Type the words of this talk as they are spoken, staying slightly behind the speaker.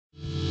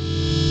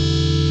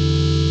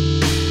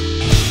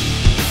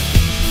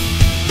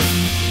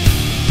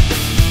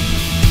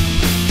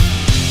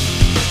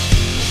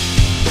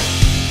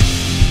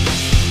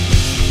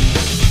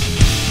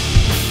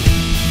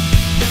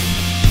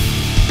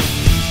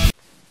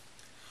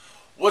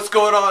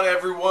going on,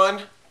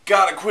 everyone?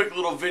 Got a quick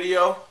little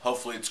video.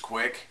 Hopefully it's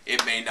quick.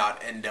 It may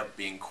not end up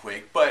being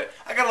quick, but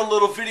I got a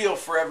little video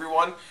for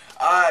everyone.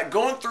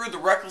 Going through the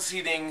Wreckless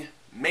Eating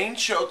main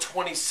show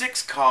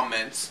 26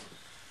 comments.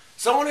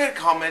 Someone had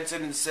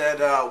commented and said,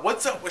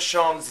 what's up with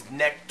Sean's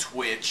neck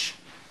twitch?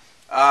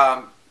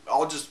 I'll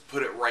just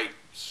put it right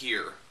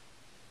here.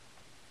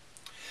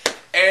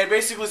 And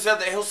basically said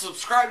that he'll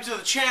subscribe to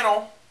the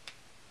channel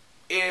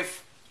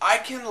if I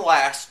can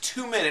last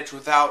 2 minutes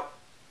without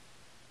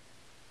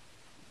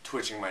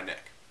twitching my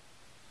neck.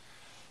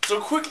 So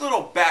quick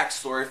little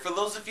backstory for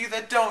those of you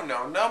that don't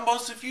know. Now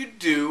most of you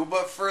do,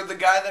 but for the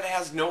guy that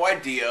has no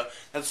idea,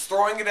 that's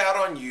throwing it out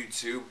on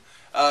YouTube,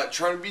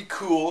 trying to be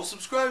cool,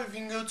 subscribe if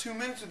you can go 2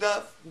 minutes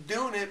without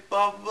doing it,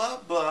 blah blah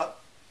blah.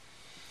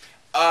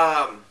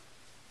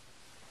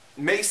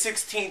 May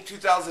 16th,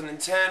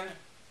 2010,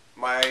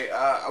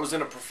 I was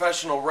in a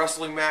professional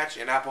wrestling match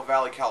in Apple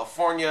Valley,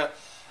 California,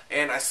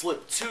 and I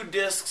slipped 2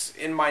 discs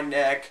in my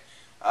neck,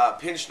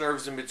 pinched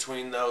nerves in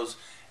between those.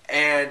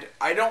 And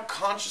I don't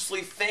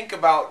consciously think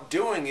about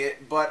doing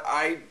it, but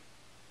I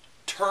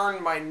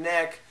turn my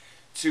neck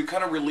to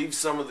kind of relieve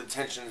some of the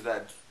tensions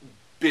that's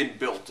been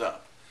built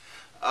up.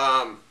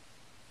 Kind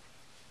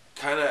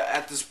of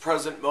at this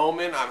present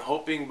moment, I'm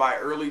hoping by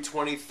early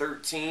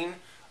 2013,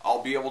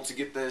 I'll be able to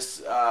get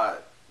this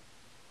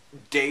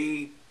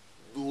daily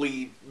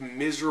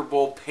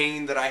miserable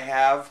pain that I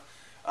have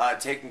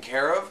taken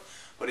care of.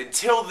 But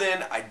until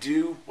then, I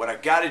do what I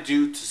got to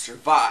do to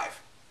survive.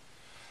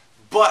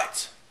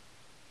 But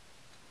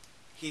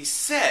he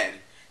said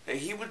that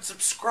he would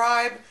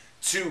subscribe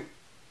to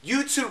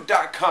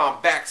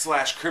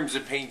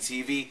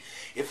youtube.com/CrimsonPainTV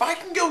if I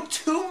can go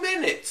 2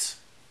 minutes.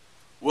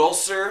 Well,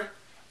 sir,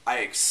 I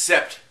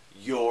accept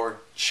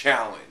your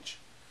challenge.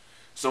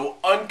 So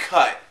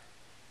uncut,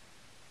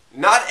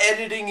 not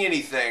editing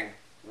anything,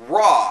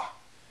 raw.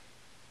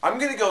 I'm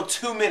going to go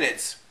 2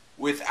 minutes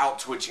without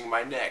twitching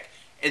my neck.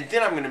 And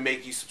then I'm going to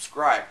make you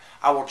subscribe.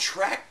 I will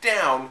track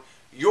down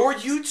your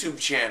YouTube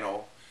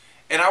channel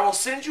and I will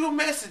send you a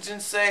message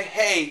and say,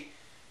 hey,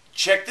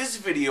 check this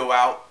video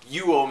out.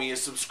 You owe me a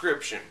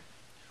subscription.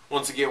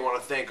 Once again, I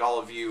want to thank all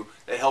of you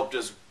that helped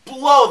us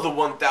blow the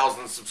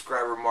 1,000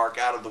 subscriber mark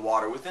out of the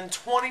water. Within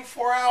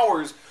 24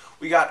 hours,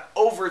 we got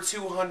over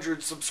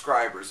 200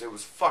 subscribers. It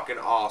was fucking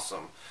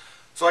awesome.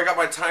 So I got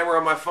my timer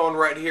on my phone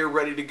right here,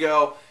 ready to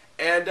go.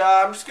 And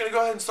I'm just going to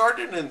go ahead and start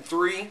it in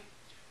 3,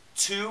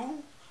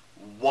 2,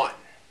 1.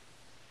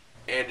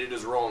 And it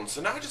is rolling. So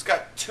now I just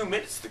got 2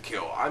 minutes to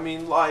kill. I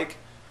mean, like,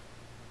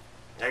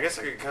 I guess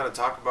I could kind of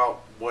talk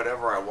about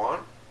whatever I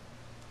want.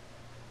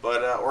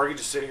 But, or I could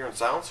just sit here in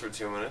silence for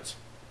 2 minutes.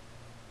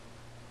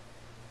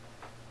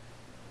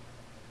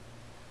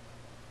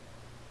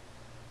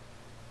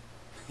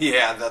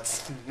 Yeah,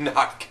 that's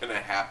not going to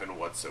happen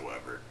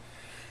whatsoever.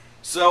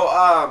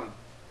 So,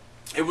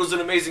 it was an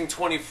amazing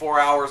 24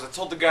 hours. I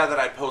told the guy that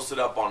I'd post it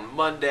up on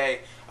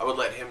Monday. I would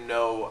let him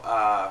know,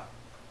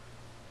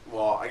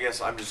 well, I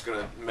guess I'm just going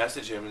to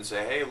message him and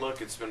say, hey,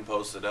 look, it's been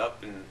posted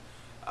up, and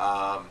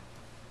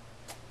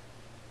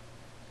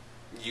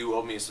you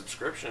owe me a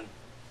subscription.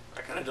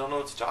 I kind of don't know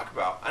what to talk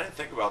about. I didn't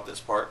think about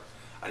this part.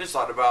 I just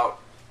thought about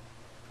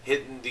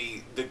hitting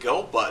the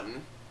go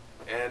button,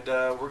 and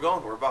we're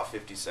going. We're about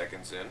 50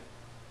 seconds in.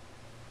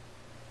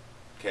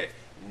 Okay,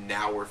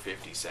 now we're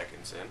 50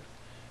 seconds in.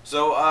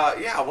 So,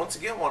 yeah, once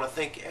again, I want to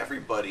thank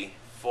everybody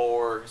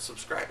for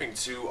subscribing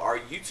to our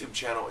YouTube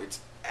channel. It's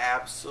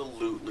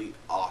absolutely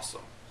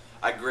awesome.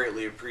 I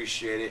greatly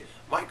appreciate it.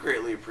 Mike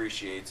greatly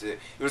appreciates it.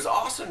 It was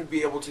awesome to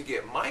be able to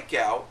get Mike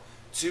out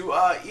to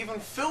even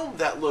film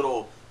that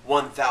little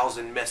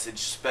 1,000 message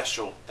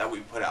special that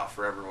we put out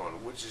for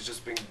everyone, which has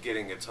just been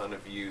getting a ton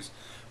of views.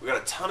 We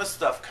got a ton of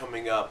stuff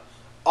coming up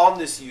on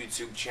this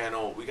YouTube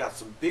channel. We got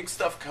some big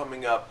stuff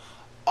coming up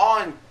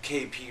on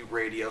KP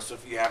Radio, so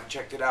if you haven't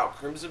checked it out,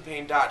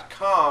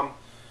 CrimsonPain.com.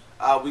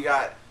 We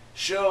got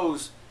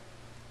shows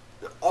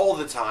all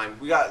the time.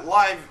 We got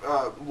live,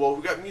 well,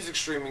 we got music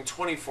streaming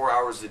 24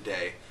 hours a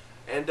day,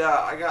 and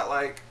I got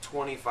like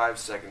 25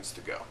 seconds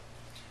to go.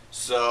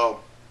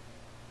 So,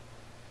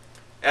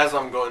 as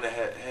I'm going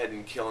ahead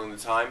and killing the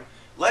time,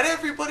 let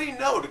everybody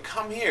know to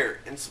come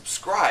here and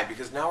subscribe,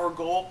 because now our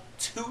goal,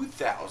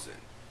 2,000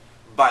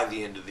 by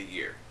the end of the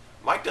year.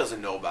 Mike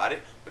doesn't know about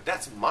it, but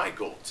that's my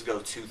goal, to go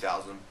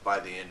 2,000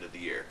 by the end of the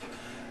year.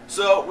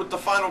 So, with the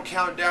final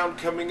countdown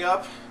coming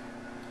up,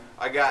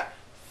 I got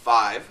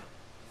 5,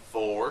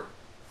 4,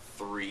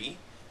 3,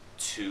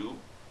 2,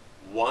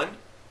 1.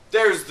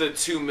 There's the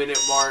 2 minute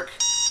mark.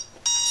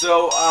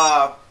 So,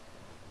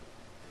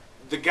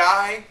 the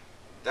guy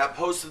that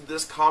posted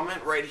this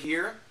comment right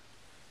here,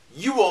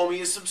 you owe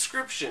me a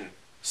subscription,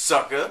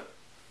 sucker.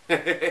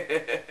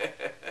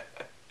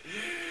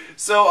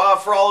 So,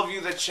 for all of you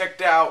that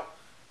checked out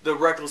the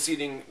Wreckless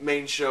Eating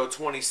main show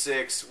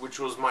 26, which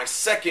was my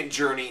second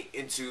journey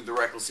into the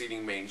Wreckless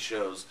Eating main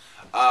shows,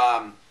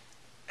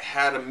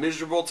 had a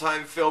miserable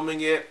time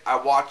filming it. I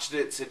watched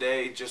it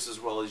today just as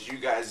well as you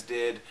guys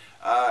did.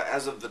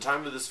 As of the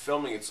time of this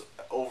filming, it's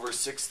over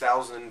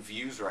 6,000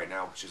 views right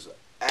now, which is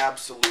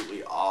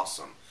absolutely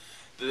awesome.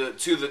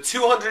 To the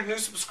 200 new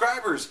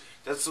subscribers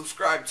that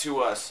subscribe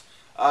to us,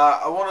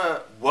 I want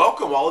to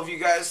welcome all of you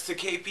guys to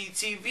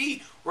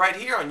KPTV right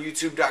here on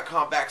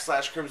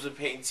youtube.com/Crimson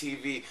Pain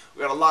TV.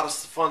 We got a lot of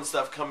fun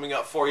stuff coming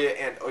up for you,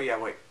 and oh yeah,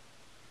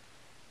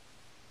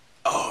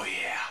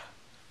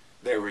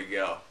 there we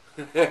go.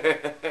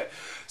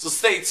 So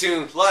stay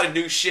tuned, a lot of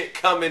new shit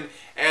coming,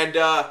 and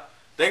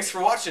thanks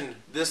for watching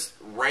this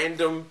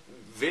random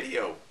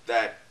video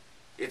that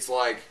it's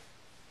like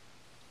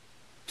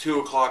 2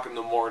 o'clock in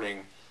the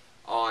morning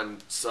on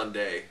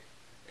Sunday,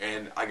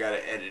 and I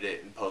gotta edit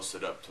it and post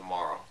it up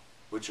tomorrow,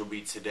 which will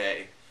be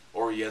today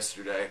or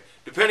yesterday,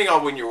 depending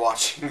on when you're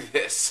watching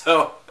this.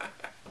 So,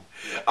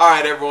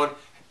 alright everyone,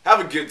 have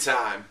a good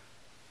time.